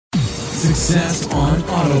Success on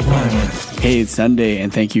Autopilot. Hey, it's Sunday,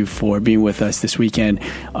 and thank you for being with us this weekend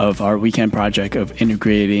of our weekend project of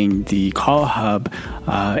integrating the Call Hub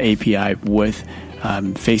API with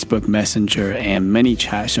Facebook Messenger and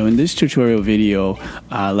ManyChat. So in this tutorial video,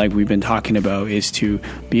 like we've been talking about, is to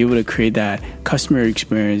be able to create that customer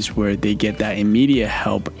experience where they get that immediate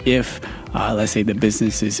help if let's say the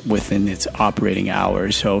business is within its operating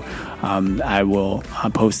hours. So I will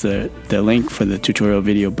post the link for the tutorial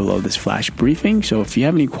video below this flash briefing. So if you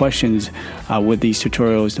have any questions with these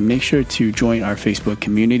tutorials, make sure to join our Facebook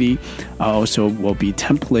community. Also, we'll be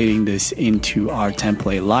templating this into our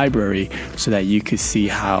template library so that you could see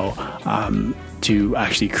how to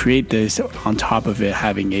actually create this, on top of it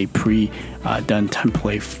having a pre-done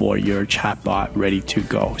template for your chatbot ready to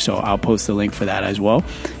go. So I'll post the link for that as well.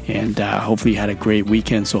 And hopefully you had a great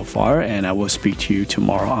weekend so far, and I will speak to you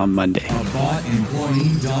tomorrow on Monday.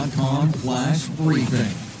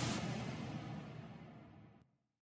 AboutEmployee.com/briefing.